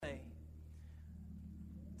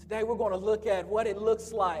Today we're going to look at what it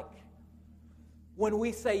looks like when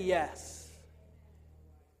we say yes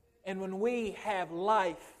and when we have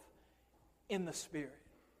life in the Spirit.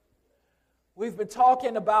 We've been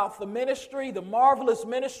talking about the ministry, the marvelous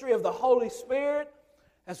ministry of the Holy Spirit,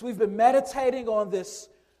 as we've been meditating on this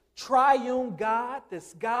triune God,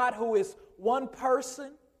 this God who is one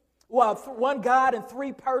person, one God in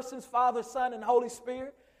three persons, Father, Son, and Holy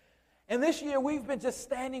Spirit. And this year we've been just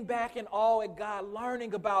standing back in awe at God,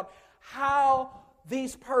 learning about how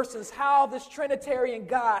these persons, how this Trinitarian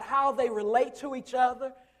God, how they relate to each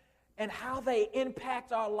other, and how they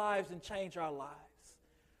impact our lives and change our lives.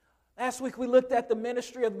 Last week we looked at the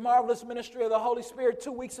ministry of the marvelous ministry of the Holy Spirit.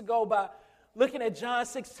 2 weeks ago by looking at John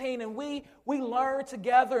 16, and we learned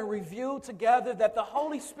together and reviewed together that the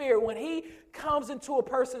Holy Spirit, when He comes into a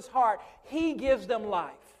person's heart, He gives them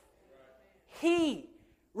life. He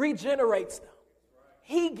regenerates them.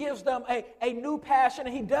 He gives them a new passion,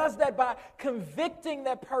 and He does that by convicting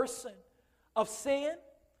that person of sin,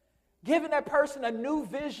 giving that person a new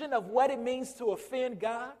vision of what it means to offend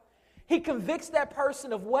God. He convicts that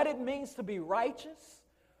person of what it means to be righteous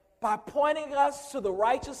by pointing us to the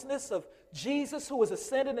righteousness of Jesus who is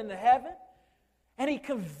ascended into heaven. And He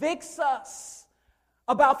convicts us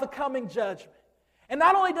about the coming judgment. And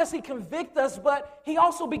not only does He convict us, but He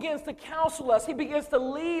also begins to counsel us. He begins to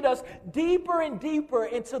lead us deeper and deeper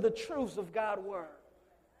into the truths of God's Word.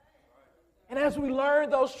 And as we learn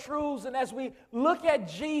those truths and as we look at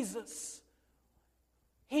Jesus,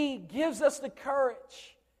 He gives us the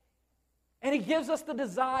courage and He gives us the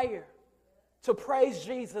desire to praise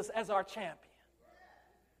Jesus as our champion.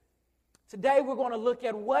 Today we're going to look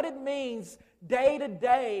at what it means day to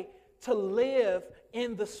day to live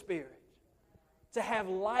in the Spirit, to have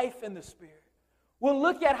life in the Spirit. We'll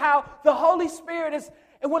look at how the Holy Spirit is,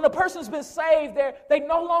 and when a person's been saved, they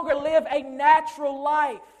no longer live a natural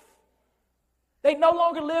life. They no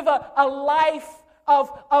longer live a life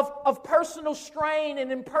of personal strain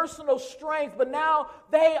and impersonal strength, but now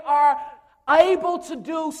they are able to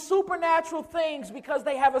do supernatural things because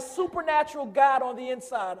they have a supernatural God on the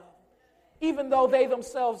inside of them, even though they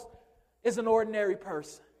themselves is an ordinary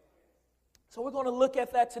person. So we're going to look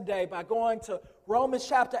at that today by going to Romans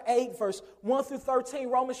chapter 8, verse 1 through 13.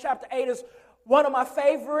 Romans chapter 8 is one of my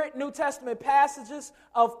favorite New Testament passages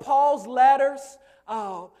of Paul's letters.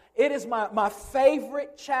 It is my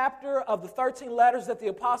favorite chapter of the 13 letters that the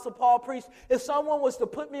Apostle Paul preached. If someone was to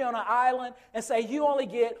put me on an island and say, you only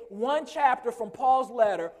get one chapter from Paul's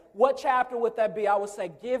letter, what chapter would that be? I would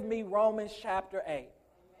say, give me Romans chapter 8.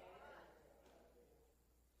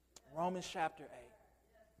 Romans chapter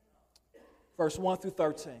 8. Verse 1 through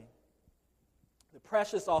 13. The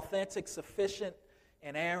precious, authentic, sufficient,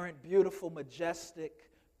 inerrant, beautiful, majestic,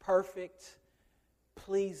 perfect,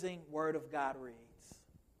 pleasing Word of God reads.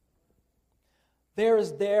 There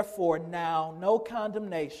is therefore now no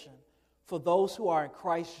condemnation for those who are in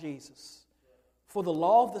Christ Jesus. For the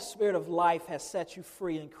law of the Spirit of life has set you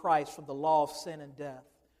free in Christ from the law of sin and death.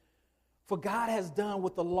 For God has done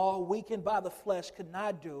what the law, weakened by the flesh, could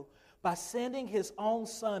not do. By sending His own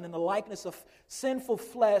Son in the likeness of sinful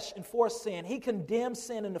flesh and for sin, He condemned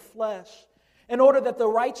sin in the flesh in order that the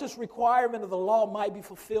righteous requirement of the law might be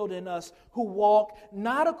fulfilled in us who walk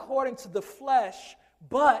not according to the flesh,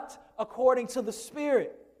 but according to the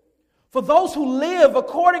Spirit. For those who live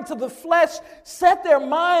according to the flesh set their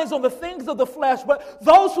minds on the things of the flesh, but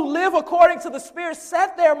those who live according to the Spirit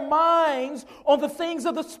set their minds on the things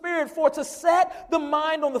of the Spirit. For to set the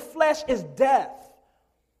mind on the flesh is death,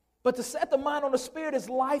 but to set the mind on the Spirit is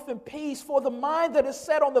life and peace. For the mind that is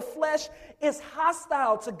set on the flesh is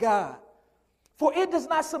hostile to God, for it does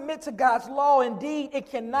not submit to God's law. Indeed, it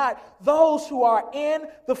cannot. Those who are in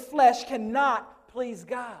the flesh cannot please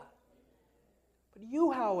God. But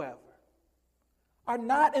you, however, are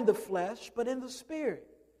not in the flesh, but in the Spirit,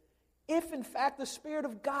 if in fact the Spirit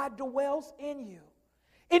of God dwells in you.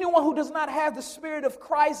 Anyone who does not have the Spirit of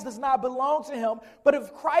Christ does not belong to Him. But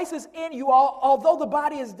if Christ is in you, although the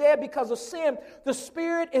body is dead because of sin, the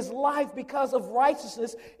Spirit is life because of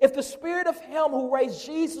righteousness. If the Spirit of Him who raised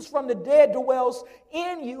Jesus from the dead dwells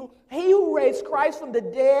in you, He who raised Christ from the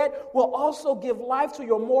dead will also give life to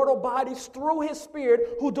your mortal bodies through His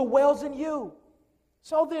Spirit who dwells in you.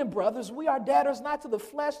 So then, brothers, we are debtors not to the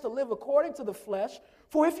flesh to live according to the flesh.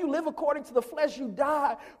 For if you live according to the flesh, you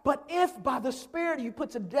die. But if by the Spirit you put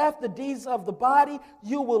to death the deeds of the body,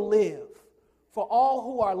 you will live. For all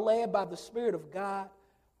who are led by the Spirit of God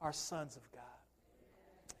are sons of God.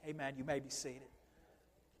 Amen. You may be seated.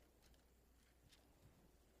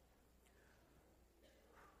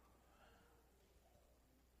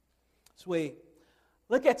 As we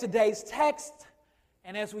look at today's text,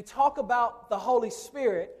 And as we talk about the Holy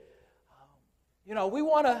Spirit, we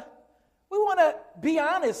want to be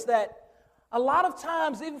honest that a lot of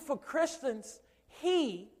times, even for Christians,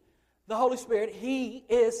 the Holy Spirit, He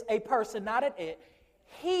is a person, not an it.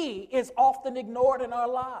 He is often ignored in our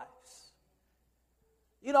lives.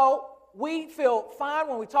 We feel fine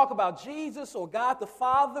when we talk about Jesus or God the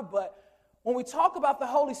Father, but when we talk about the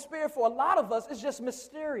Holy Spirit, for a lot of us, it's just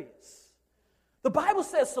mysterious. The Bible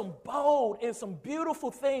says some bold and some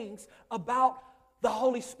beautiful things about the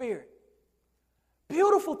Holy Spirit.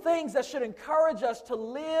 Beautiful things that should encourage us to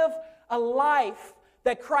live a life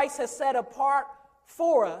that Christ has set apart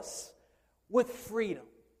for us with freedom.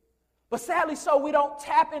 But sadly so, we don't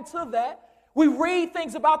tap into that. We read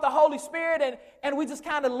things about the Holy Spirit and we just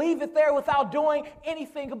kind of leave it there without doing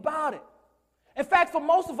anything about it. In fact, for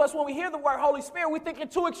most of us, when we hear the word Holy Spirit, we think in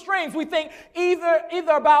two extremes. We think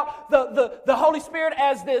either about the Holy Spirit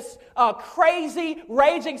as this crazy,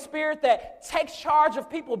 raging spirit that takes charge of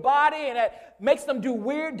people's body and that makes them do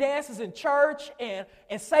weird dances in church and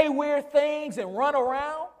say weird things and run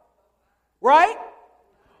around, right?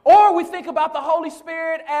 Or we think about the Holy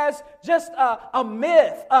Spirit as just a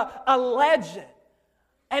myth, a legend,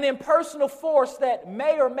 an impersonal force that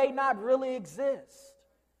may or may not really exist.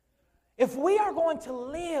 If we are going to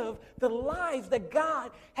live the lives that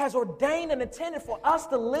God has ordained and intended for us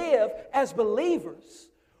to live as believers,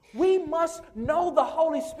 we must know the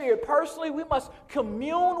Holy Spirit personally. We must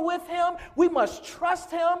commune with Him. We must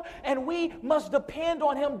trust Him. And we must depend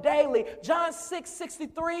on Him daily. John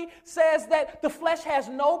 6:63 says that the flesh has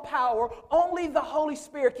no power. Only the Holy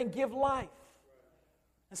Spirit can give life.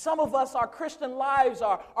 And some of us, our Christian lives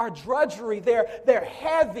are drudgery. They're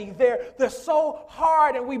heavy. They're so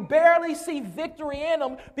hard, and we barely see victory in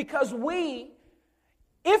them because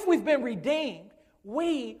if we've been redeemed,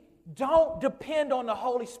 we don't depend on the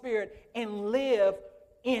Holy Spirit and live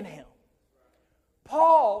in Him.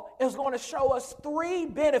 Paul is going to show us 3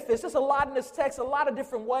 benefits. There's a lot in this text, a lot of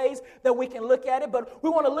different ways that we can look at it, but we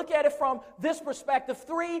want to look at it from this perspective.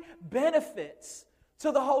 3 benefits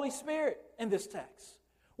to the Holy Spirit in this text.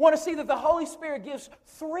 We want to see that the Holy Spirit gives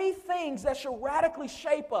 3 things that should radically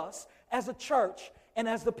shape us as a church and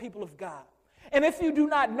as the people of God. And if you do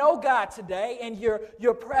not know God today and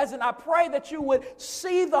you're present, I pray that you would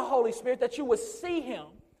see the Holy Spirit, that you would see Him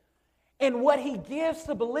in what He gives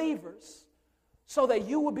to believers so that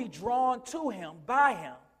you would be drawn to Him, by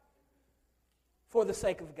Him, for the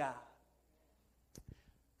sake of God.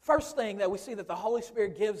 First thing that we see that the Holy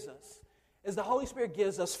Spirit gives us is the Holy Spirit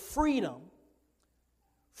gives us freedom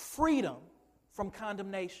from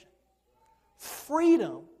condemnation.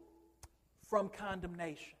 Freedom from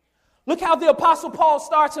condemnation. Look how the Apostle Paul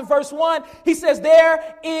starts in verse 1. He says,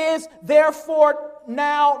 "There is therefore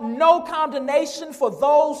now no condemnation for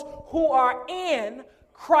those who are in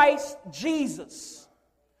Christ Jesus.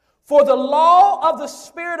 For the law of the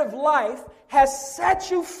Spirit of life has set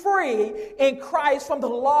you free in Christ from the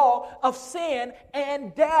law of sin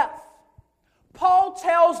and death." Paul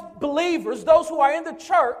tells believers, those who are in the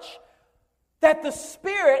church, that the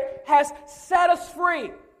Spirit has set us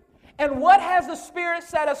free. And what has the Spirit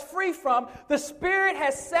set us free from? The Spirit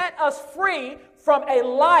has set us free from a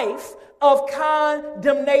life of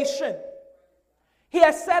condemnation. He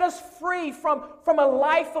has set us free from a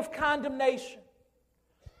life of condemnation.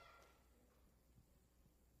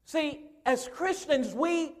 See, as Christians,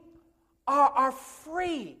 we are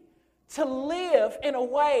free to live in a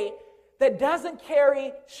way that doesn't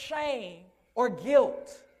carry shame or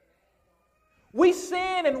guilt. We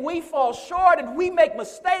sin and we fall short and we make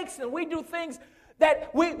mistakes and we do things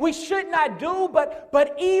that we should not do,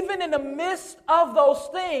 but even in the midst of those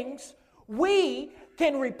things, we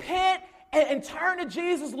can repent and turn to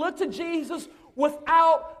Jesus, look to Jesus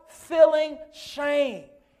without feeling shame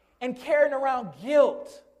and carrying around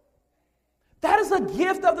guilt. That is a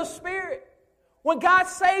gift of the Spirit. When God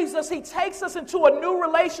saves us, He takes us into a new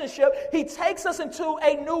relationship. He takes us into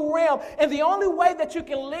a new realm. And the only way that you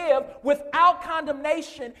can live without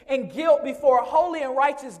condemnation and guilt before a holy and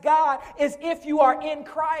righteous God is if you are in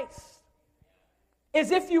Christ. Is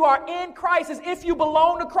if you are in Christ, is if you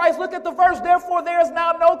belong to Christ. Look at the verse. "Therefore there is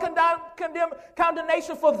now no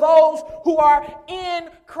condemnation for those who are in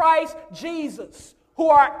Christ Jesus," who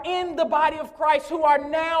are in the body of Christ, who are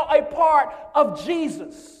now a part of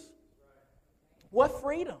Jesus. What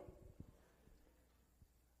freedom.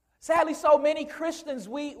 Sadly, so many Christians,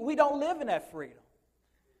 we don't live in that freedom.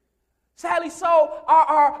 Sadly, so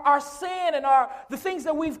our sin and the things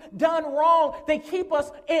that we've done wrong, they keep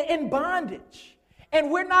us in bondage. And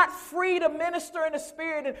we're not free to minister in the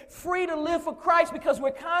Spirit and free to live for Christ because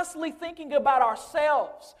we're constantly thinking about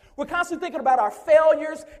ourselves. We're constantly thinking about our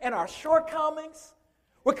failures and our shortcomings.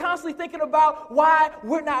 We're constantly thinking about why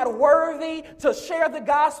we're not worthy to share the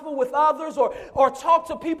gospel with others or talk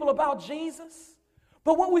to people about Jesus.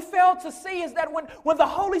 But what we fail to see is that when the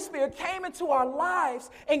Holy Spirit came into our lives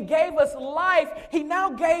and gave us life, He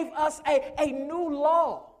now gave us a new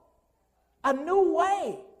law, a new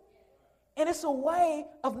way. And it's a way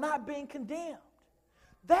of not being condemned.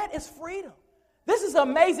 That is freedom. This is an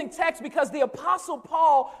amazing text because the Apostle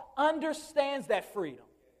Paul understands that freedom.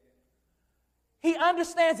 He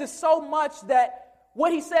understands it so much that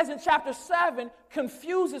what he says in chapter 7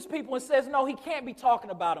 confuses people and says, no, he can't be talking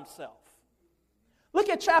about himself. Look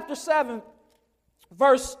at chapter 7,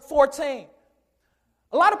 verse 14.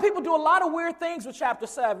 A lot of people do a lot of weird things with chapter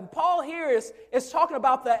 7. Paul here is talking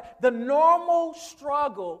about the normal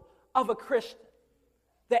struggle of a Christian,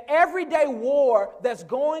 the everyday war that's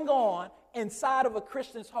going on inside of a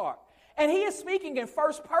Christian's heart. And he is speaking in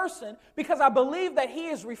first person because I believe that he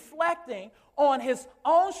is reflecting on his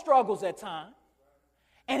own struggles at times.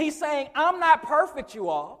 And he's saying, I'm not perfect, you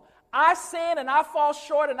all. I sin and I fall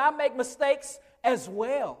short and I make mistakes as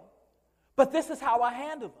well. But this is how I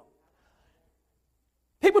handle them.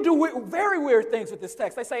 People do very weird things with this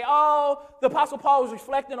text. They say, oh, the Apostle Paul was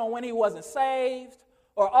reflecting on when he wasn't saved.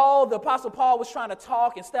 Or, oh, the Apostle Paul was trying to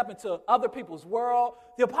talk and step into other people's world.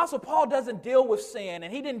 The Apostle Paul doesn't deal with sin,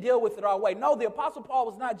 and he didn't deal with it our way. No, the Apostle Paul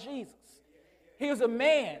was not Jesus. He was a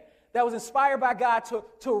man that was inspired by God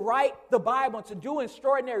to write the Bible and to do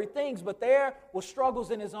extraordinary things, but there were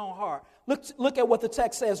struggles in his own heart. Look at what the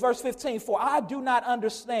text says. Verse 15, for I do not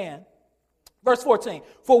understand. Verse 14,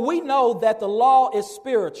 for we know that the law is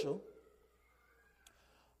spiritual,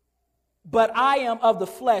 but I am of the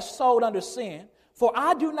flesh, sold under sin. For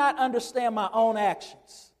I do not understand my own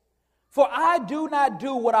actions. For I do not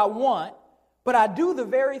do what I want, but I do the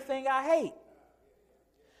very thing I hate.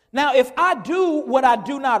 Now, if I do what I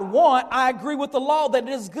do not want, I agree with the law that it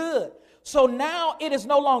is good. So now it is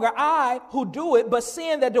no longer I who do it, but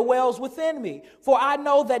sin that dwells within me. For I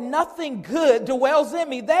know that nothing good dwells in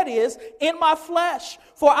me, that is, in my flesh.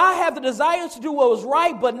 For I have the desire to do what was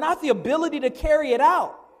right, but not the ability to carry it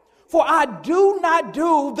out. For I do not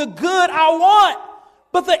do the good I want,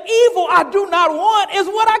 but the evil I do not want is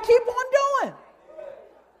what I keep on doing.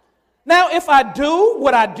 Now, if I do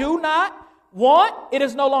what I do not want, it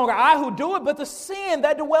is no longer I who do it, but the sin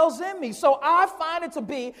that dwells in me. So I find it to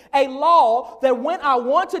be a law that when I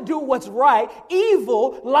want to do what's right,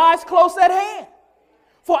 evil lies close at hand.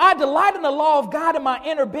 For I delight in the law of God in my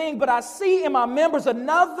inner being, but I see in my members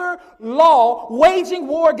another law waging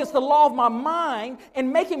war against the law of my mind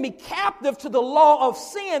and making me captive to the law of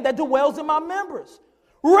sin that dwells in my members.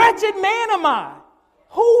 Wretched man am I.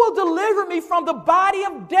 Who will deliver me from the body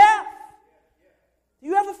of death? Do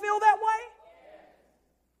you ever feel that way?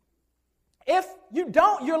 If you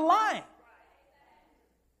don't, you're lying.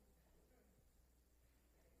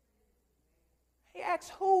 He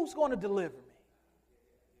asks, who's going to deliver me?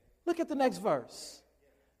 Look at the next verse.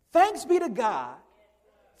 Thanks be to God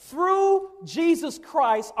through Jesus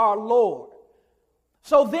Christ our Lord.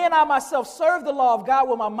 So then I myself serve the law of God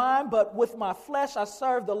with my mind, but with my flesh I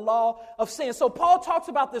serve the law of sin. So Paul talks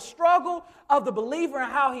about the struggle of the believer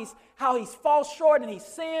and how he falls short and he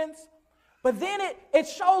sins. But then it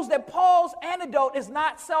shows that Paul's antidote is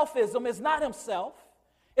not selfism, it's not himself.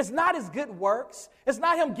 It's not his good works. It's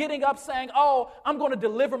not him getting up saying, oh, I'm going to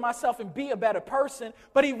deliver myself and be a better person.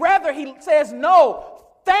 But he says, no,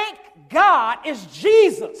 thank God it's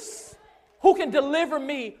Jesus who can deliver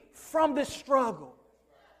me from this struggle.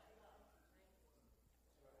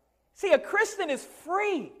 See, a Christian is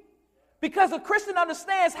free because a Christian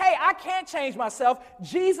understands, hey, I can't change myself.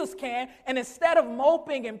 Jesus can. And instead of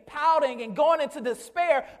moping and pouting and going into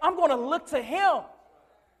despair, I'm going to look to him.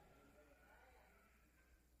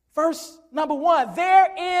 Verse number 1,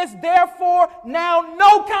 there is therefore now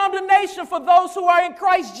no condemnation for those who are in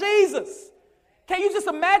Christ Jesus. Can you just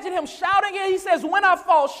imagine him shouting it? He says, when I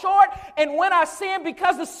fall short and when I sin,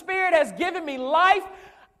 because the Spirit has given me life,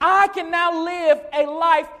 I can now live a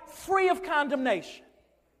life free of condemnation.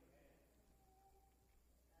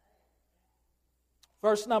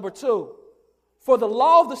 Verse number 2, for the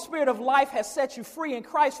law of the Spirit of life has set you free in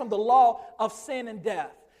Christ from the law of sin and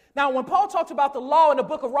death. Now, when Paul talks about the law in the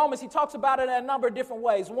book of Romans, he talks about it in a number of different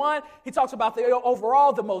ways. One, he talks about the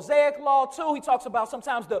overall, the Mosaic law. Two, he talks about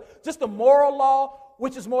sometimes just the moral law,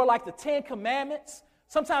 which is more like the Ten Commandments.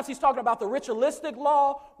 Sometimes he's talking about the ritualistic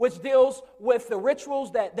law, which deals with the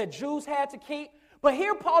rituals that Jews had to keep. But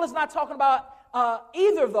here Paul is not talking about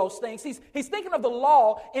either of those things. He's thinking of the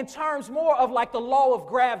law in terms more of like the law of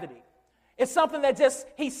gravity. It's something that just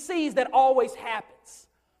he sees that always happens.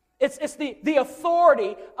 It's the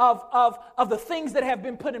authority of the things that have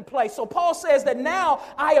been put in place. So Paul says that now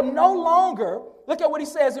I am no longer, look at what he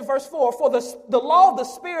says in verse 4, for the law of the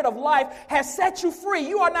Spirit of life has set you free.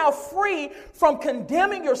 You are now free from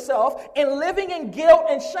condemning yourself and living in guilt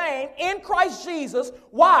and shame in Christ Jesus.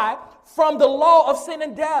 Why? From the law of sin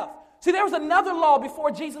and death. See, there was another law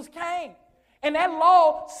before Jesus came. And that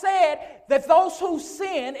law said that those who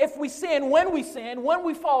sin, if we sin, when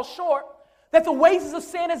we fall short, that the wages of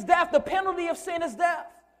sin is death. The penalty of sin is death.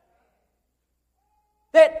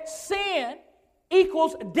 That sin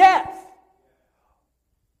equals death.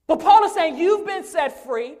 But Paul is saying you've been set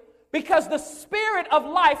free because the Spirit of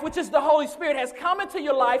life, which is the Holy Spirit, has come into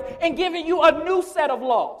your life and given you a new set of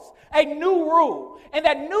laws, a new rule. And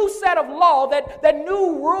that new set of law, that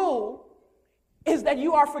new rule is that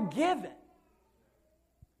you are forgiven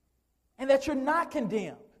and that you're not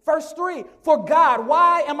condemned. Verse 3, for God,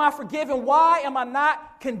 why am I forgiven? Why am I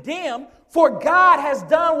not condemned? For God has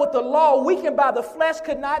done what the law, weakened by the flesh,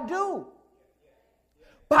 could not do.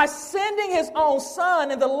 By sending his own Son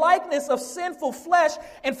in the likeness of sinful flesh,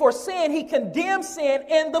 and for sin, he condemned sin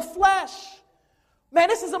in the flesh. Man,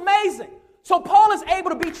 this is amazing. So Paul is able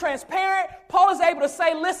to be transparent. Paul is able to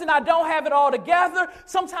say, listen, I don't have it all together.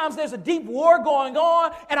 Sometimes there's a deep war going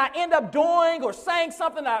on, and I end up doing or saying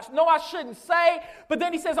something that I know I shouldn't say. But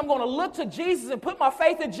then he says, I'm going to look to Jesus and put my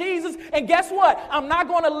faith in Jesus. And guess what? I'm not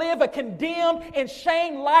going to live a condemned and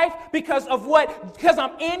shamed life because of what? Because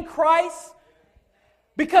I'm in Christ.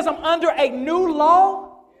 Because I'm under a new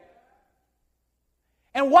law.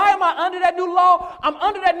 And why am I under that new law? I'm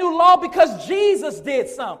under that new law because Jesus did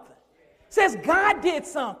something. Says God did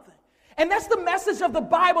something. And that's the message of the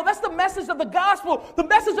Bible. That's the message of the gospel. The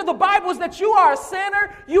message of the Bible is that you are a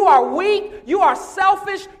sinner, you are weak, you are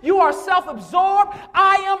selfish, you are self-absorbed.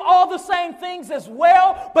 I am all the same things as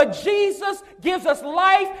well, but Jesus gives us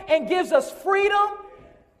life and gives us freedom.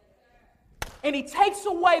 And he takes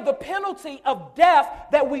away the penalty of death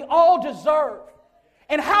that we all deserve.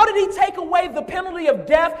 And how did he take away the penalty of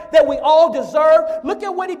death that we all deserve? Look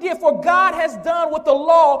at what he did. For God has done what the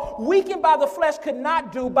law, weakened by the flesh, could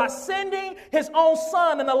not do by sending his own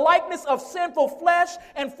Son in the likeness of sinful flesh,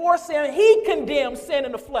 and for sin, he condemned sin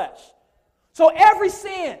in the flesh. So every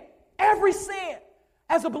sin,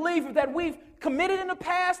 as a believer that we've committed in the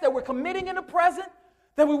past, that we're committing in the present,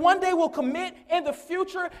 that we one day will commit in the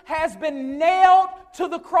future, has been nailed to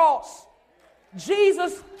the cross.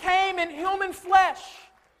 Jesus came in human flesh,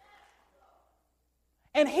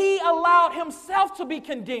 and he allowed himself to be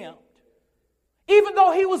condemned, even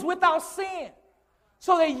though he was without sin,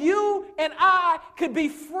 so that you and I could be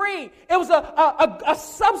free. It was a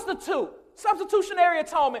substitutionary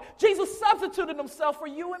atonement. Jesus substituted himself for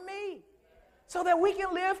you and me, so that we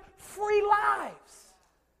can live free lives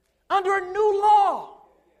under a new law.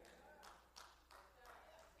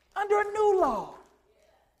 Under a new law.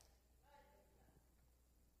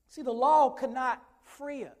 See, the law could not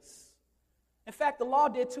free us. In fact, the law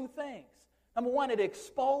did two things. Number one, it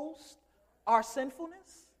exposed our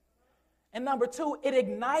sinfulness. And number two, it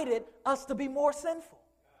ignited us to be more sinful.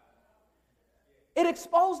 It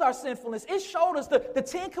exposed our sinfulness. It showed us the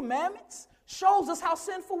Ten Commandments, shows us how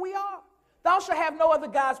sinful we are. Thou shalt have no other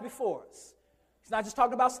gods before us. He's not just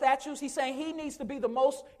talking about statues. He's saying he needs to be the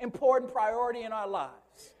most important priority in our lives.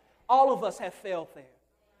 All of us have failed there.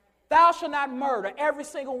 Thou shalt not murder. Every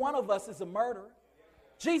single one of us is a murderer.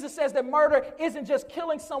 Jesus says that murder isn't just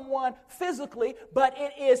killing someone physically, but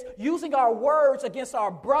it is using our words against our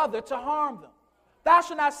brother to harm them. Thou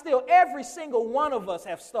shalt not steal. Every single one of us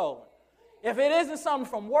have stolen. If it isn't something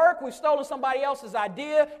from work, we've stolen somebody else's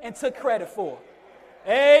idea and took credit for it.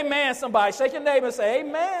 Amen, somebody. Shake your neighbor and say,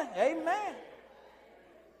 amen, amen.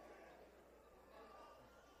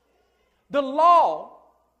 The law,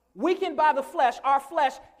 weakened by the flesh, our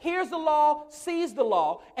flesh hears the law, sees the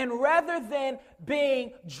law, and rather than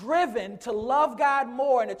being driven to love God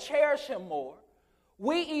more and to cherish him more,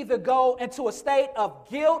 we either go into a state of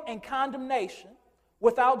guilt and condemnation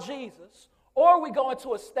without Jesus, or we go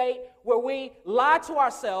into a state where we lie to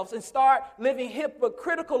ourselves and start living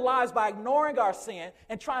hypocritical lives by ignoring our sin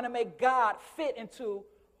and trying to make God fit into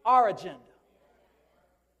our agenda.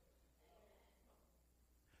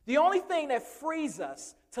 The only thing that frees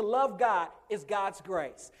us to love God is God's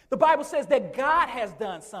grace. The Bible says that God has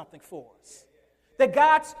done something for us. That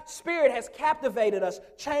God's Spirit has captivated us,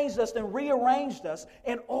 changed us, and rearranged us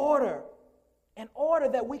in order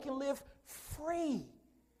that we can live free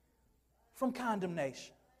from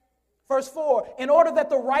condemnation. Verse 4, in order that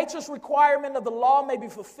the righteous requirement of the law may be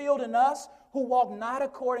fulfilled in us, who walk not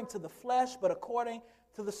according to the flesh, but according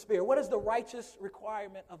to the Spirit. What is the righteous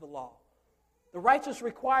requirement of the law? The righteous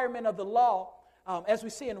requirement of the law, as we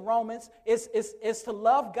see in Romans, is to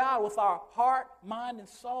love God with our heart, mind, and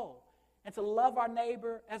soul, and to love our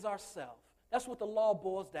neighbor as ourselves. That's what the law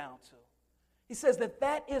boils down to. He says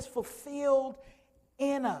that is fulfilled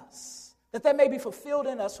in us, that may be fulfilled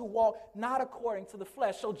in us who walk not according to the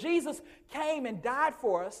flesh. So Jesus came and died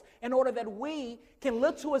for us in order that we can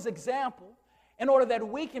look to his example, in order that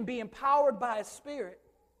we can be empowered by his Spirit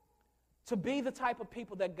to be the type of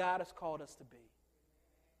people that God has called us to be.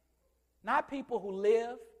 Not people who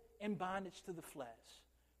live in bondage to the flesh,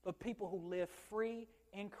 but people who live free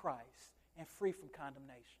in Christ and free from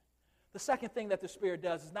condemnation. The second thing that the Spirit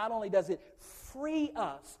does is not only does it free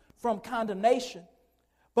us from condemnation,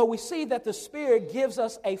 but we see that the Spirit gives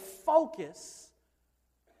us a focus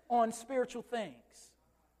on spiritual things.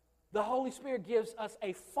 The Holy Spirit gives us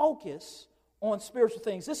a focus on spiritual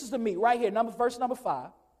things. This is the meat right here, verse number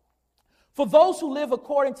 5. For those who live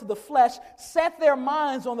according to the flesh set their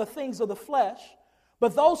minds on the things of the flesh,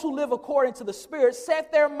 but those who live according to the Spirit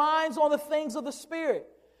set their minds on the things of the Spirit.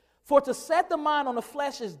 For to set the mind on the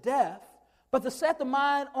flesh is death, but to set the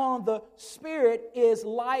mind on the Spirit is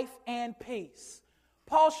life and peace.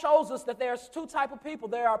 Paul shows us that there's two types of people.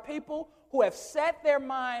 There are people who have set their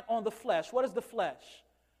mind on the flesh. What is the flesh?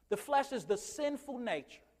 The flesh is the sinful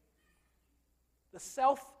nature, the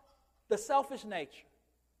selfish nature,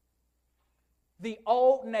 the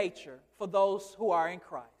old nature for those who are in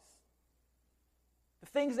Christ. The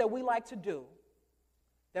things that we like to do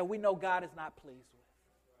that we know God is not pleased with.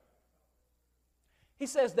 He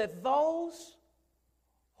says that those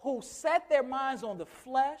who set their minds on the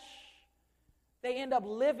flesh, they end up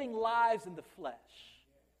living lives in the flesh,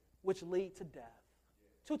 which lead to death.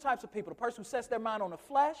 Two types of people: the person who sets their mind on the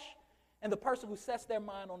flesh and the person who sets their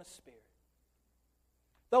mind on the Spirit.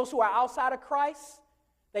 Those who are outside of Christ,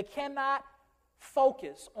 they cannot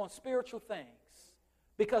focus on spiritual things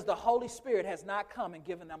because the Holy Spirit has not come and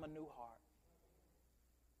given them a new heart.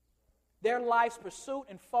 Their life's pursuit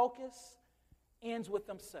and focus ends with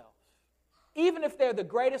themselves. Even if they're the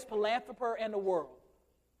greatest philanthropist in the world,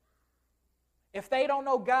 if they don't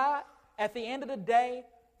know God, at the end of the day,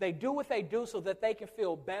 they do what they do so that they can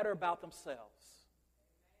feel better about themselves,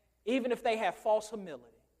 even if they have false humility.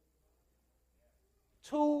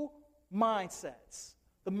 Two mindsets: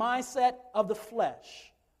 the mindset of the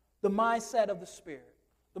flesh, the mindset of the Spirit.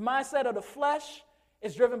 The mindset of the flesh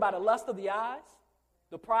is driven by the lust of the eyes,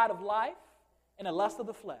 the pride of life, and the lust of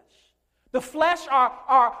the flesh. The flesh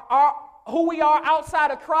are who we are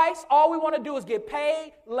outside of Christ. All we want to do is get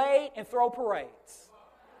paid, laid, and throw parades.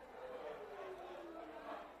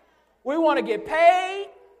 We want to get paid,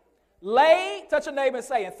 laid, touch a neighbor and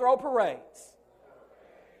say, and throw parades.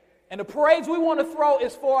 And the parades we want to throw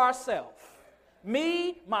is for ourselves.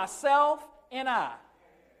 Me, myself, and I.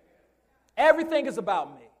 Everything is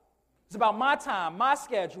about me. It's about my time, my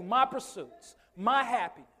schedule, my pursuits, my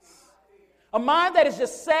happiness. A mind that is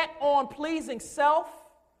just set on pleasing self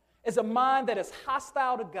is a mind that is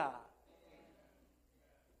hostile to God.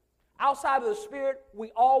 Outside of the Spirit,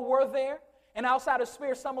 we all were there. And outside of the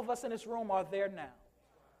Spirit, some of us in this room are there now.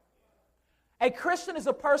 A Christian is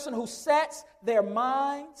a person who sets their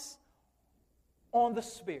minds on the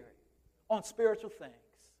Spirit, on spiritual things.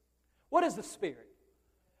 What is the Spirit?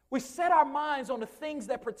 We set our minds on the things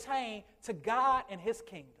that pertain to God and His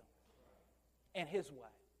kingdom and His way.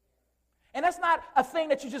 And that's not a thing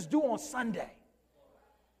that you just do on Sunday.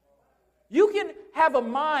 You can have a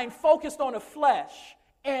mind focused on the flesh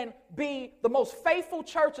and be the most faithful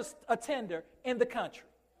church attender in the country.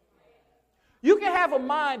 You can have a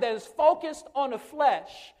mind that is focused on the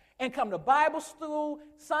flesh and come to Bible school,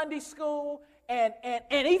 Sunday school, and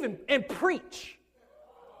even preach.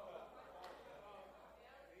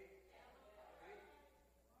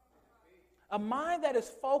 A mind that is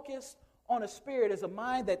focused on a Spirit is a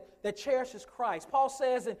mind that cherishes Christ. Paul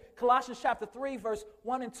says in Colossians chapter 3, verse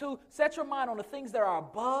 1 and 2, set your mind on the things that are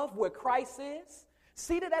above where Christ is,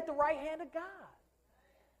 seated at the right hand of God.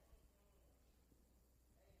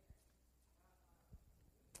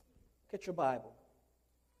 Get your Bible.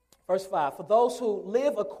 Verse 5, for those who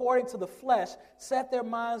live according to the flesh set their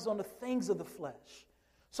minds on the things of the flesh.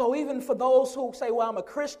 So even for those who say, well, I'm a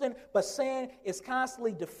Christian, but sin is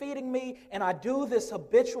constantly defeating me, and I do this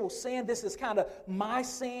habitual sin, this is kind of my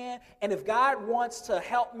sin, and if God wants to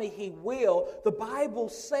help me, He will. The Bible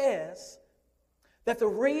says that the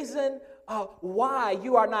reason why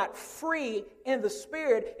you are not free in the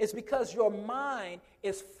Spirit is because your mind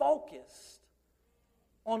is focused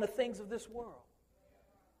on the things of this world.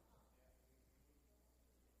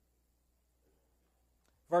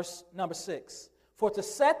 Verse number 6. For to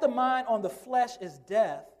set the mind on the flesh is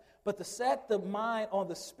death, but to set the mind on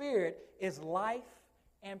the Spirit is life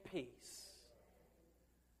and peace.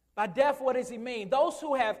 By death, what does he mean? Those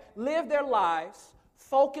who have lived their lives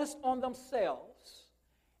focused on themselves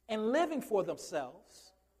and living for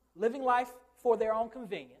themselves, living life for their own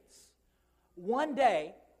convenience, one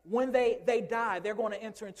day, when they die, they're going to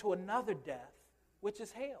enter into another death, which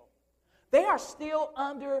is hell. They are still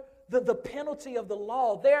under the penalty of the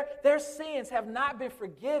law. Their sins have not been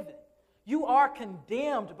forgiven. You are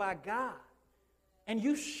condemned by God, and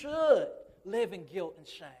you should live in guilt and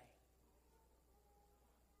shame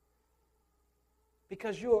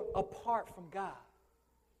because you're apart from God.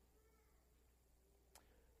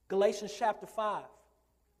 Galatians chapter 5.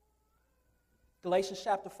 Galatians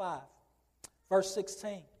chapter 5, verse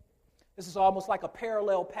 16. This is almost like a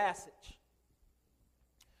parallel passage.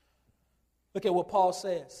 Look at what Paul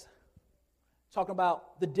says. Talking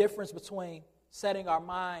about the difference between setting our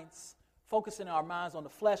minds, focusing our minds on the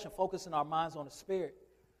flesh and focusing our minds on the Spirit.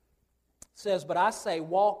 It says, but I say,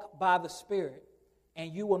 walk by the Spirit,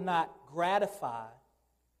 and you will not gratify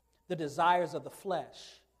the desires of the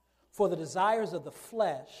flesh. For the desires of the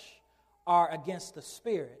flesh are against the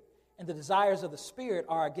Spirit, and the desires of the Spirit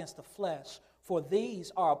are against the flesh. For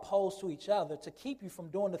these are opposed to each other to keep you from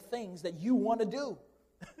doing the things that you want to do.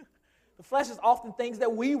 The flesh is often things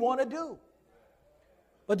that we want to do.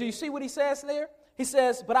 But do you see what he says there? He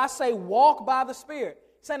says, but I say walk by the Spirit.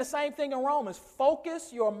 He's saying the same thing in Romans.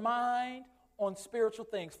 Focus your mind on spiritual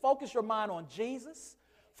things. Focus your mind on Jesus.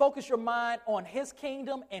 Focus your mind on his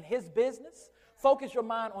kingdom and his business. Focus your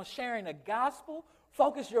mind on sharing the gospel.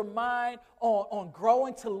 Focus your mind on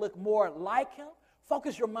growing to look more like him.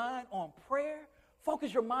 Focus your mind on prayer.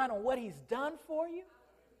 Focus your mind on what he's done for you.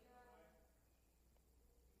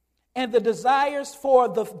 And the desires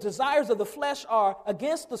of the flesh are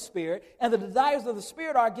against the Spirit, and the desires of the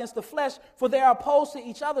Spirit are against the flesh, for they are opposed to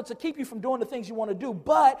each other to keep you from doing the things you want to do.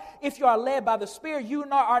 But if you are led by the Spirit, you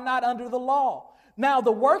are not under the law. Now,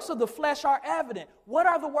 the works of the flesh are evident. What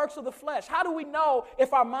are the works of the flesh? How do we know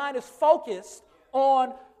if our mind is focused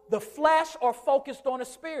on the flesh or focused on the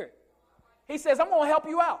Spirit? He says, I'm going to help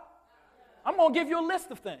you out. I'm going to give you a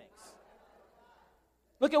list of things.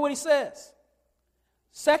 Look at what he says.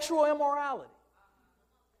 Sexual immorality.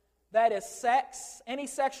 That is sex, any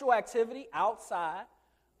sexual activity outside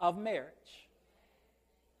of marriage,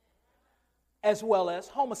 as well as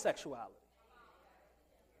homosexuality.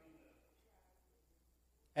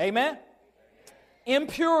 Amen?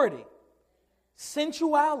 Impurity,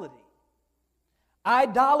 sensuality,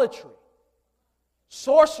 idolatry,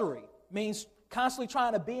 sorcery means constantly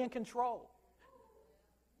trying to be in control,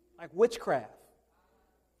 like witchcraft,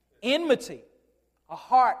 enmity, a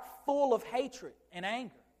heart full of hatred and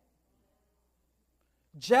anger.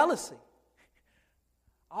 Jealousy.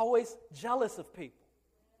 Always jealous of people,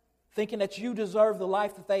 thinking that you deserve the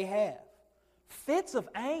life that they have. Fits of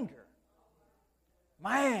anger.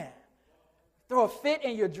 Man, throw a fit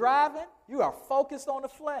and you're driving, you are focused on the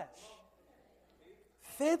flesh.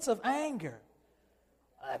 Fits of anger.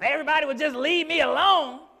 If everybody would just leave me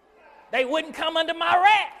alone, they wouldn't come under my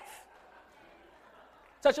wrath.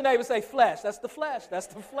 Touch your neighbor and say, flesh. That's the flesh. That's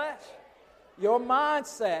the flesh. Your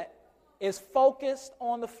mindset is focused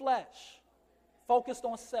on the flesh, focused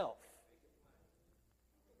on self.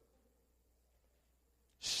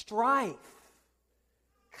 Strife,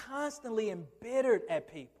 constantly embittered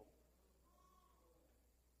at people.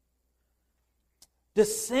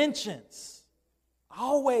 Dissensions,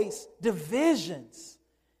 always divisions,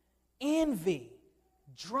 envy,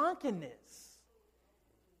 drunkenness.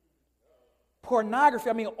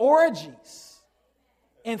 Pornography, orgies,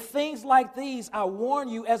 and things like these. I warn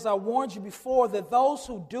you, as I warned you before, that those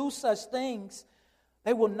who do such things,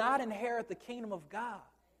 they will not inherit the kingdom of God.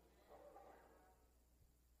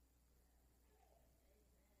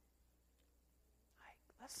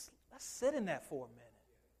 Let's sit in that for a minute.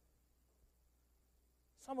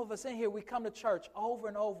 Some of us in here, we come to church over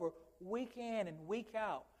and over, week in and week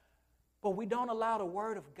out, but we don't allow the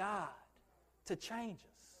Word of God to change us.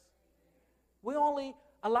 We only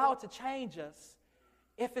allow it to change us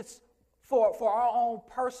if it's for our own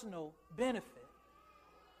personal benefit,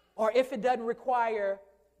 or if it doesn't require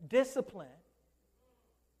discipline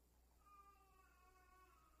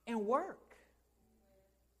and work.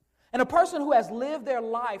 And a person who has lived their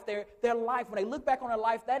life, their life, when they look back on their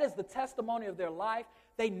life, that is the testimony of their life.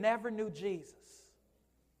 They never knew Jesus.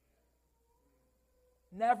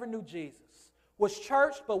 Never knew Jesus. Was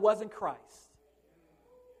church but wasn't Christ.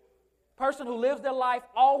 person who lives their life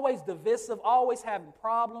always divisive, always having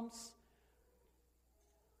problems,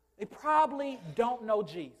 they probably don't know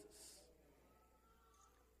Jesus.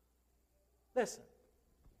 Listen,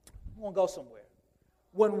 I want to go somewhere.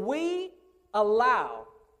 When we allow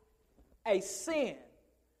a sin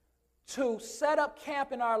to set up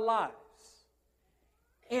camp in our lives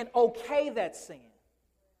and okay that sin,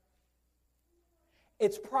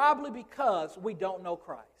 it's probably because we don't know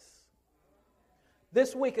Christ.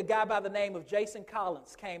 This week, a guy by the name of Jason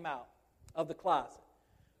Collins came out of the closet.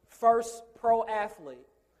 First pro athlete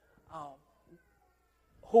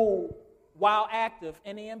who, while active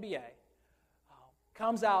in the NBA,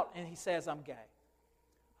 comes out and he says, I'm gay.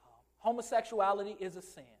 Homosexuality is a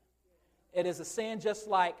sin. It is a sin just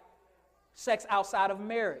like sex outside of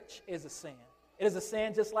marriage is a sin. It is a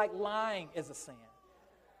sin just like lying is a sin.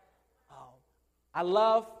 I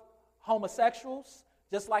love homosexuals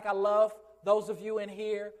just like I love those of you in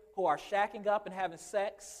here who are shacking up and having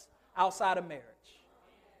sex outside of marriage.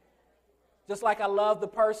 Just like I love the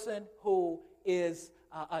person who is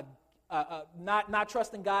not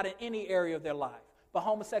trusting God in any area of their life. But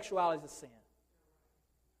homosexuality is a sin.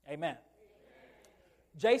 Amen.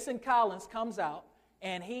 Jason Collins comes out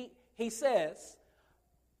and he says,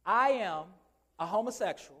 I am a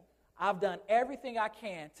homosexual. I've done everything I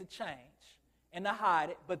can to change and to hide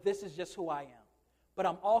it, but this is just who I am. But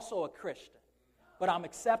I'm also a Christian. But I'm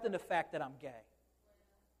accepting the fact that I'm gay.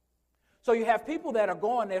 So you have people that are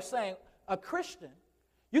going there saying, a Christian,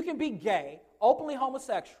 you can be gay, openly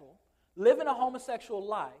homosexual, living a homosexual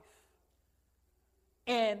life,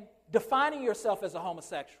 and defining yourself as a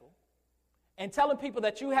homosexual, and telling people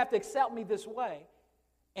that you have to accept me this way,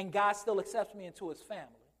 and God still accepts me into his family.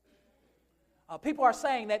 People are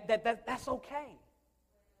saying that's okay.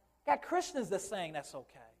 Got Christians that's saying that's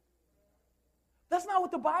okay. That's not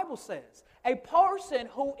what the Bible says. A person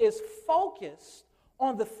who is focused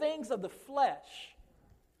on the things of the flesh,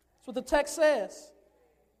 that's what the text says,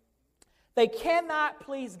 they cannot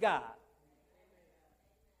please God.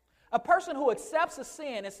 A person who accepts a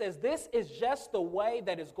sin and says, this is just the way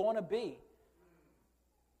that it's going to be,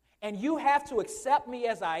 and you have to accept me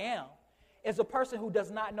as I am, is a person who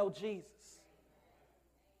does not know Jesus.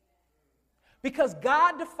 Because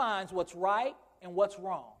God defines what's right and what's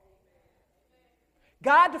wrong.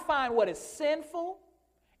 God defines what is sinful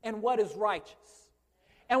and what is righteous.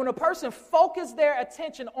 And when a person focuses their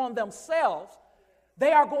attention on themselves,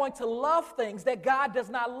 they are going to love things that God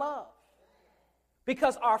does not love.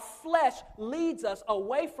 Because our flesh leads us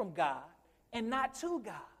away from God and not to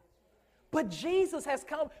God. But Jesus has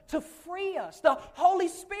come to free us. The Holy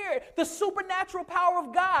Spirit, the supernatural power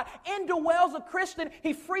of God, indwells a Christian.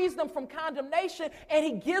 He frees them from condemnation, and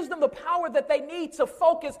he gives them the power that they need to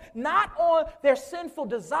focus not on their sinful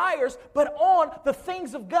desires, but on the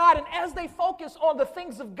things of God. And as they focus on the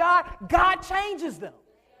things of God, God changes them.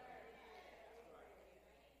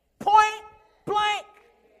 Point blank.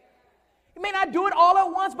 He may not do it all at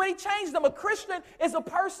once, but he changed them. A Christian is a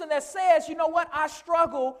person that says, you know what, I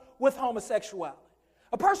struggle with homosexuality.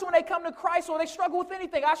 A person, when they come to Christ or they struggle with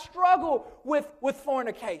anything, I struggle with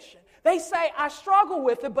fornication. They say, I struggle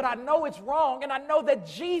with it, but I know it's wrong, and I know that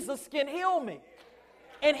Jesus can heal me.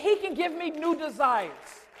 And he can give me new desires.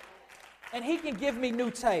 And he can give me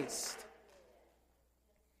new taste.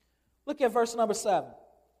 Look at verse number 7.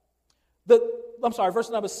 Verse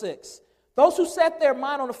number 6. Those who set their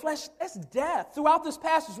mind on the flesh, that's death. Throughout this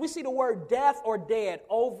passage, we see the word death or dead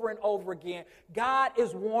over and over again. God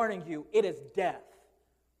is warning you, it is death.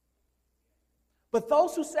 But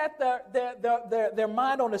those who set their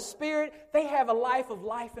mind on the Spirit, they have a life of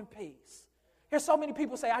life and peace. Here's so many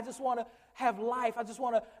people say, I just want to have life. I just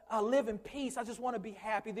want to live in peace. I just want to be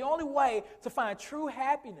happy. The only way to find true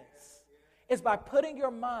happiness is by putting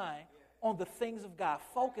your mind on the things of God,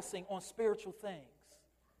 focusing on spiritual things.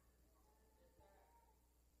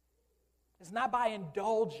 It's not by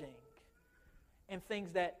indulging in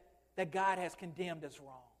things that God has condemned as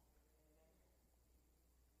wrong.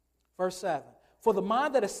 Verse 7. For the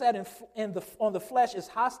mind that is set on the flesh is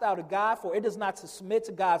hostile to God, for it does not submit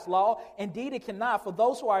to God's law. Indeed, it cannot, for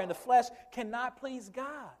those who are in the flesh cannot please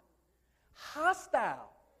God. Hostile.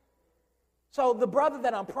 So the brother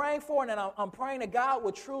that I'm praying for and that I'm praying that God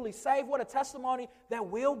would truly save, what a testimony that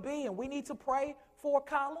will be. And we need to pray for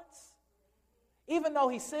Collins. Even though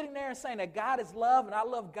he's sitting there and saying that God is love and I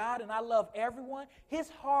love God and I love everyone, his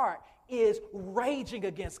heart is raging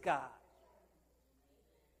against God.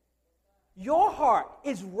 Your heart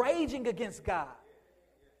is raging against God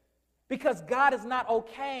because God is not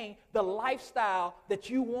okaying the lifestyle that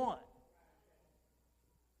you want.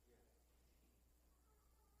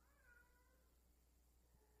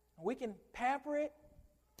 We can pamper it.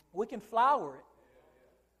 We can flower it.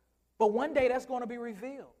 But one day that's going to be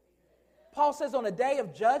revealed. Paul says on the day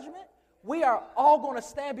of judgment, we are all going to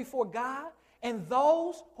stand before God, and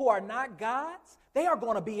those who are not God's, they are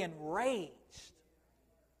going to be enraged.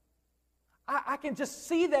 I can just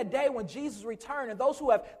see that day when Jesus returned, and those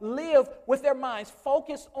who have lived with their minds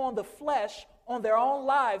focused on the flesh, on their own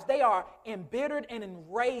lives, they are embittered and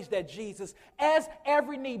enraged at Jesus. As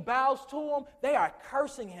every knee bows to him, they are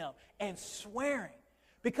cursing him and swearing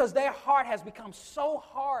because their heart has become so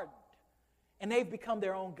hardened and they've become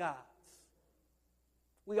their own gods.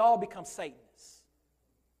 We all become Satanists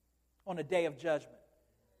on the day of judgment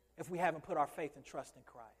if we haven't put our faith and trust in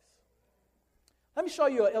Christ. Let me show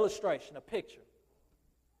you an illustration, a picture.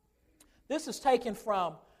 This is taken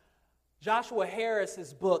from Joshua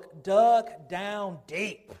Harris's book, Dug Down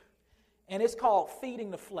Deep, and it's called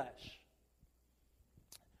Feeding the Flesh.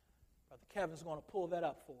 Brother Kevin's going to pull that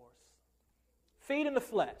up for us. Feeding the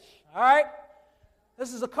Flesh, all right?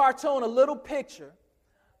 This is a cartoon, a little picture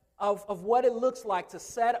of what it looks like to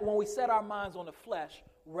when we set our minds on the flesh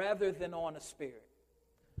rather than on the spirit.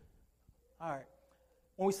 All right.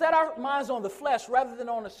 When we set our minds on the flesh rather than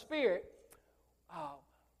on the spirit,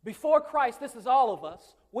 before Christ, this is all of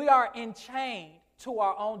us, we are enchained to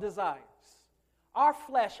our own desires. Our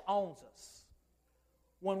flesh owns us.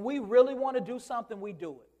 When we really want to do something, we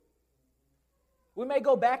do it. We may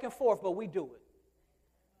go back and forth, but we do it.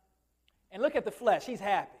 And look at the flesh. He's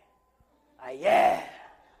happy. Yeah.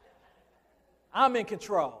 I'm in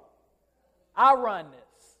control. I run this.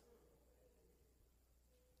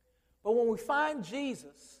 But when we find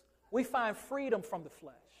Jesus, we find freedom from the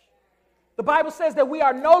flesh. The Bible says that we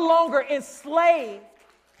are no longer enslaved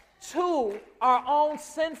to our own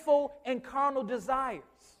sinful and carnal desires.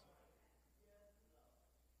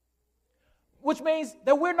 Which means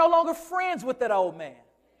that we're no longer friends with that old man.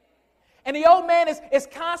 And the old man is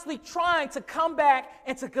constantly trying to come back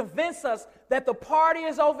and to convince us that the party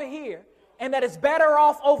is over here and that it's better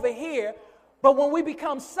off over here. But when we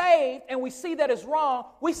become saved and we see that it's wrong,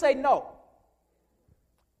 we say no.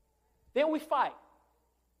 Then we fight.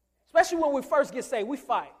 Especially when we first get saved, we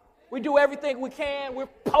fight. We do everything we can. We're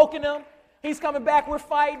poking him. He's coming back. We're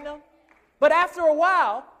fighting him. But after a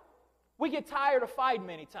while, we get tired of fighting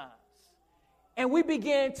many times. And we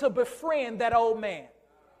begin to befriend that old man.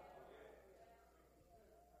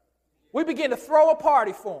 We begin to throw a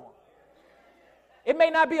party for him. It may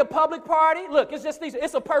not be a public party. Look,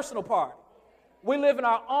 it's a personal party. We live in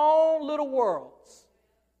our own little worlds,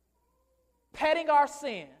 petting our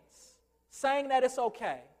sins, saying that it's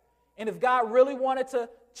okay. And if God really wanted to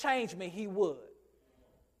change me, he would.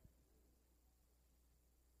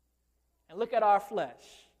 And look at our flesh.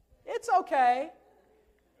 It's okay.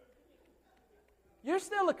 You're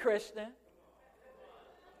still a Christian.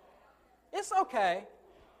 It's okay.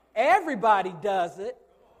 Everybody does it.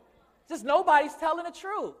 Just nobody's telling the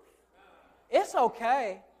truth. It's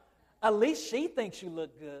okay. At least she thinks you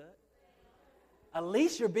look good. At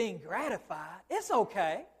least you're being gratified. It's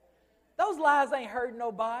okay. Those lies ain't hurting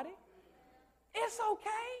nobody. It's okay.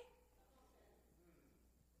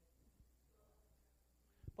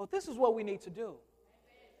 But this is what we need to do.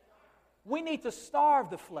 We need to starve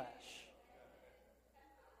the flesh.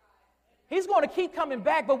 He's going to keep coming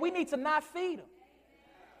back, but we need to not feed him.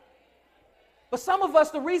 But some of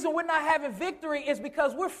us, the reason we're not having victory is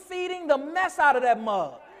because we're feeding the mess out of that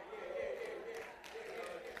mug.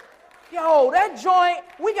 Yo, that joint,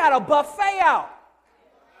 we got a buffet out.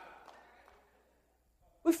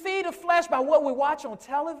 We feed the flesh by what we watch on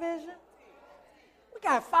television. We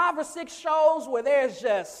got 5 or 6 shows where there's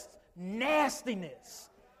just nastiness,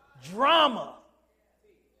 drama,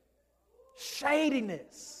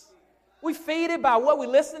 shadiness. We feed it by what we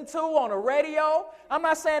listen to on the radio. I'm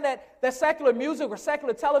not saying that secular music or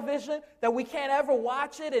secular television, that we can't ever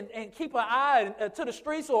watch it and keep an eye to the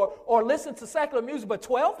streets or listen to secular music, but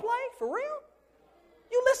 12 play? For real?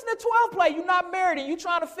 You listen to 12 play, you're not married, and you're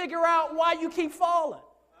trying to figure out why you keep falling.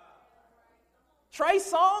 Trey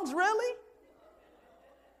Songz, really?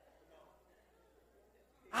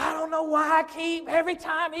 I don't know why every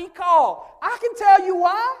time he calls. I can tell you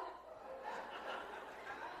why.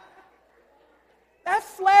 That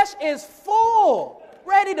flesh is full,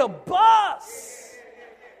 ready to bust.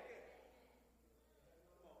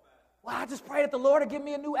 Well, I just pray that the Lord will give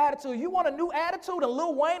me a new attitude. You want a new attitude and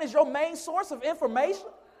Lil Wayne is your main source of information?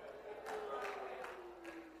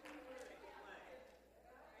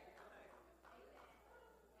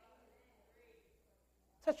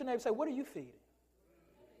 Touch your neighbor and say, what are you feeding?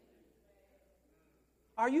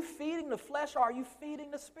 Are you feeding the flesh or are you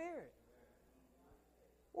feeding the spirit?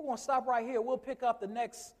 We're going to stop right here. We'll pick up the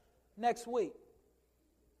next next week.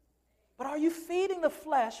 But are you feeding the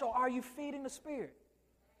flesh or are you feeding the Spirit?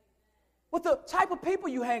 With the type of people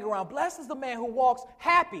you hang around, blessed is the man who walks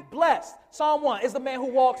happy, blessed. Psalm 1 is the man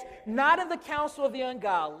who walks not in the counsel of the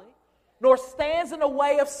ungodly, nor stands in the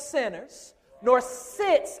way of sinners, nor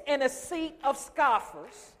sits in a seat of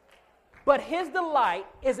scoffers, but his delight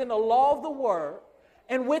is in the law of the word,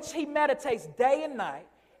 in which he meditates day and night,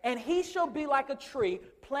 and he shall be like a tree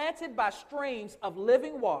planted by streams of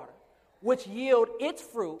living water, which yield its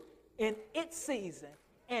fruit in its season,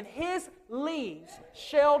 and his leaves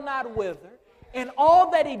shall not wither. In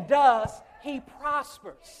all that he does, he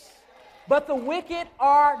prospers. But the wicked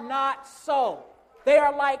are not so. They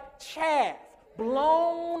are like chaff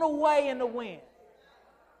blown away in the wind.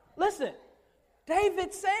 Listen,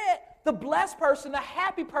 David said the blessed person, the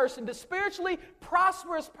happy person, the spiritually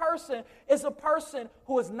prosperous person is a person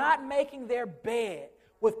who is not making their bed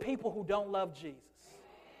with people who don't love Jesus.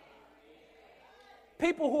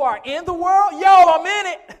 People who are in the world, I'm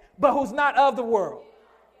in it, but who's not of the world.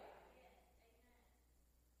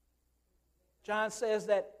 John says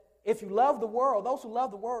that if you love the world, those who love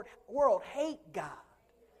the world hate God.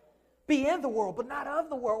 Be in the world, but not of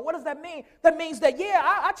the world. What does that mean? That means that,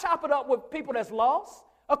 I chop it up with people that's lost.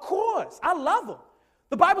 Of course, I love them.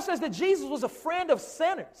 The Bible says that Jesus was a friend of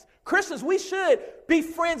sinners. Christians, we should be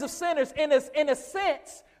friends of sinners in a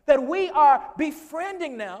sense that we are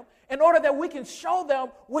befriending them in order that we can show them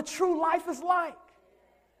what true life is like.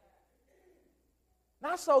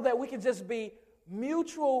 Not so that we can just be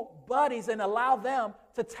mutual buddies and allow them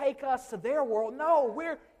to take us to their world. No,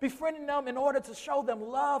 we're befriending them in order to show them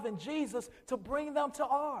love and Jesus to bring them to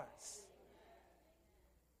ours.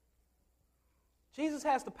 Jesus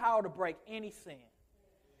has the power to break any sin.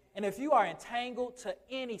 And if you are entangled to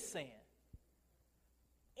any sin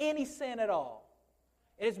at all,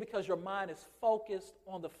 it is because your mind is focused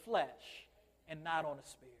on the flesh and not on the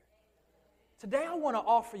Spirit. Today I want to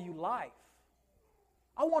offer you life.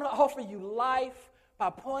 I want to offer you life by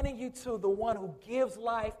pointing you to the one who gives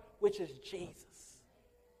life, which is Jesus.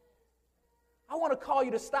 I want to call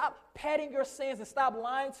you to stop petting your sins and stop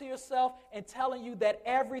lying to yourself and telling you that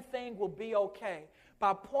everything will be okay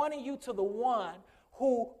by pointing you to the one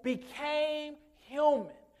who became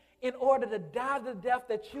human in order to die the death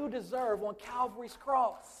that you deserve on Calvary's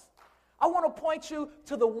cross. I want to point you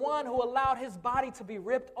to the one who allowed his body to be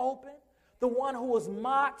ripped open, the one who was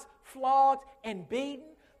mocked, flogged, and beaten,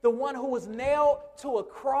 the one who was nailed to a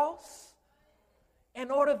cross in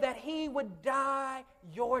order that he would die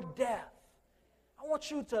your death. I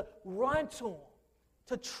want you to run to him,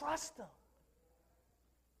 to trust him,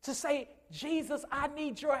 to say, Jesus, I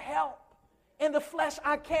need your help. In the flesh,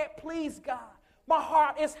 I can't please God. My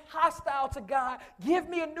heart is hostile to God. Give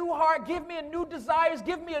me a new heart. Give me a new desires.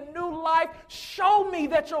 Give me a new life. Show me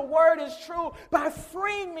that your word is true by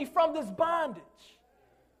freeing me from this bondage.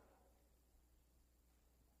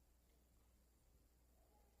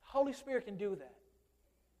 Holy Spirit can do that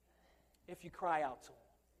if you cry out to him.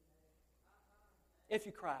 If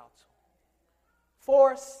you cry out to him.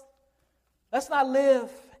 Fourth, let's not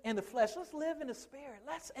live in the flesh. Let's live in the Spirit.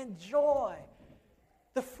 Let's enjoy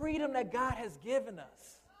the freedom that God has given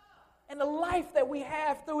us and the life that we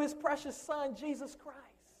have through his precious Son, Jesus Christ.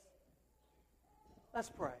 Let's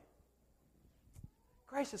pray.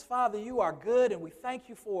 Gracious Father, you are good, and we thank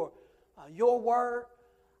you for your word.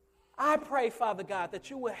 I pray, Father God, that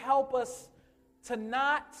you will help us to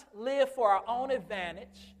not live for our own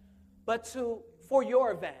advantage, but for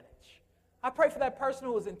your advantage. I pray for that person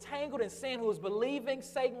who is entangled in sin, who is believing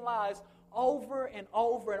Satan's lies over and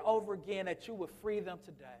over and over again, that you would free them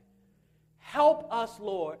today. Help us,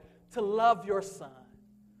 Lord, to love your Son.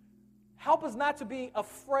 Help us not to be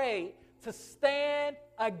afraid to stand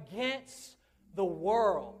against the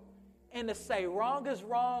world and to say wrong is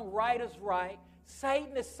wrong, right is right,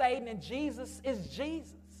 Satan is Satan, and Jesus is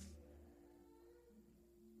Jesus.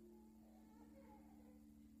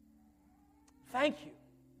 Thank you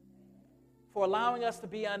for allowing us to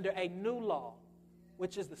be under a new law,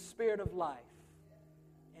 which is the Spirit of life.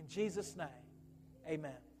 In Jesus' name,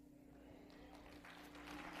 amen.